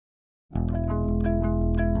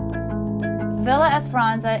Villa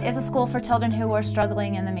Esperanza is a school for children who are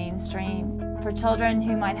struggling in the mainstream, for children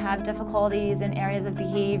who might have difficulties in areas of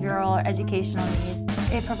behavioral or educational needs.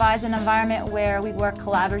 It provides an environment where we work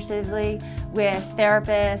collaboratively with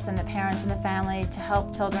therapists and the parents and the family to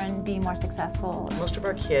help children be more successful. Most of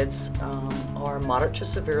our kids are moderate to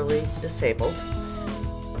severely disabled.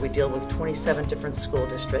 We deal with 27 different school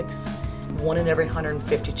districts. 1 in every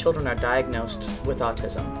 150 children are diagnosed with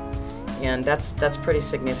autism. And that's pretty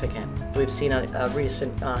significant. We've seen a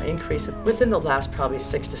recent increase within the last probably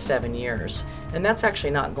 6 to 7 years, and that's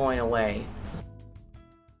actually not going away.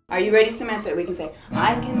 Are you ready, Samantha? We can say,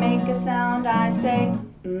 I can make a sound, I say,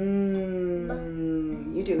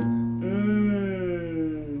 mmm. You do,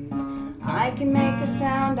 mmm. I can make a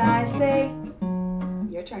sound, I say,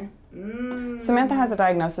 your turn. Samantha has a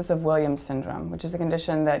diagnosis of Williams syndrome, which is a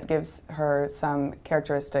condition that gives her some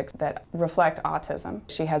characteristics that reflect autism.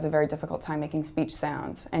 She has a very difficult time making speech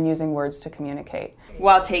sounds and using words to communicate.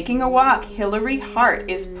 While taking a walk, Hillary Hart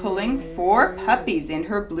is pulling 4 puppies in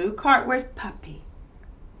her blue cart. Where's Puppy?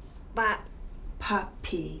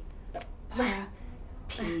 Puppy.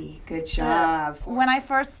 Puppy. Good job. When I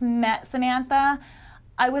first met Samantha,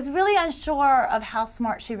 I was really unsure of how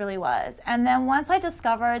smart she really was. And then once I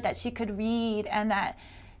discovered that she could read and that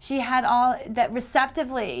she had that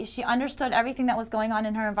receptively, she understood everything that was going on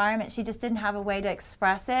in her environment, she just didn't have a way to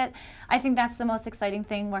express it. I think that's the most exciting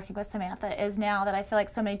thing working with Samantha is now that I feel like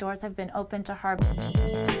so many doors have been opened to her.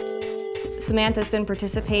 Samantha's been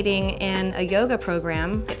participating in a yoga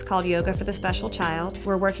program. It's called Yoga for the Special Child.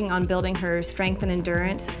 We're working on building her strength and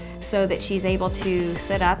endurance so that she's able to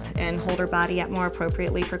sit up and hold her body up more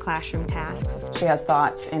appropriately for classroom tasks. She has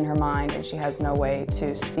thoughts in her mind and she has no way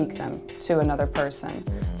to speak them to another person.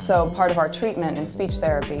 So part of our treatment in speech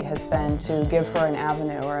therapy has been to give her an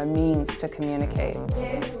avenue or a means to communicate.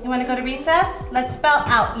 You want to go to recess? Let's spell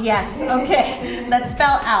out. Yes, okay. Let's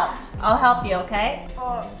spell out. I'll help you, okay?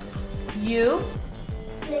 You.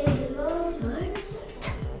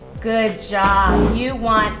 Good job. You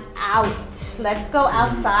want out. Let's go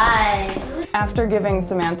outside. After giving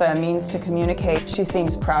Samantha a means to communicate, she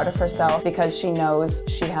seems proud of herself because she knows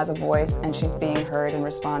she has a voice and she's being heard and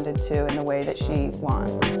responded to in the way that she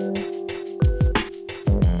wants.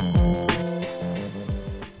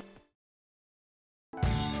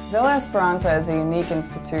 Villa Esperanza is a unique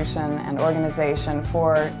institution and organization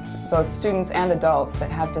for both students and adults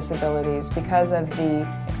that have disabilities because of the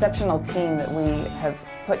exceptional team that we have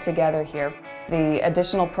put together here. The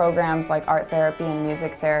additional programs like art therapy and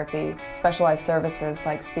music therapy, specialized services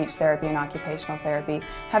like speech therapy and occupational therapy,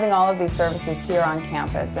 having all of these services here on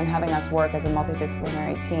campus and having us work as a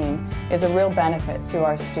multidisciplinary team is a real benefit to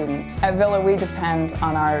our students. At Villa, we depend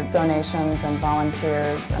on our donations and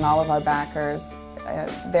volunteers and all of our backers.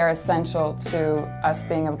 They're essential to us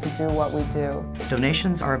being able to do what we do.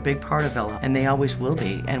 Donations are a big part of Villa, and they always will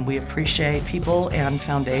be, and we appreciate people and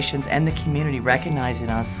foundations and the community recognizing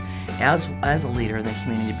us as a leader in the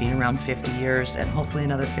community, being around 50 years and hopefully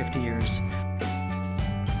another 50 years.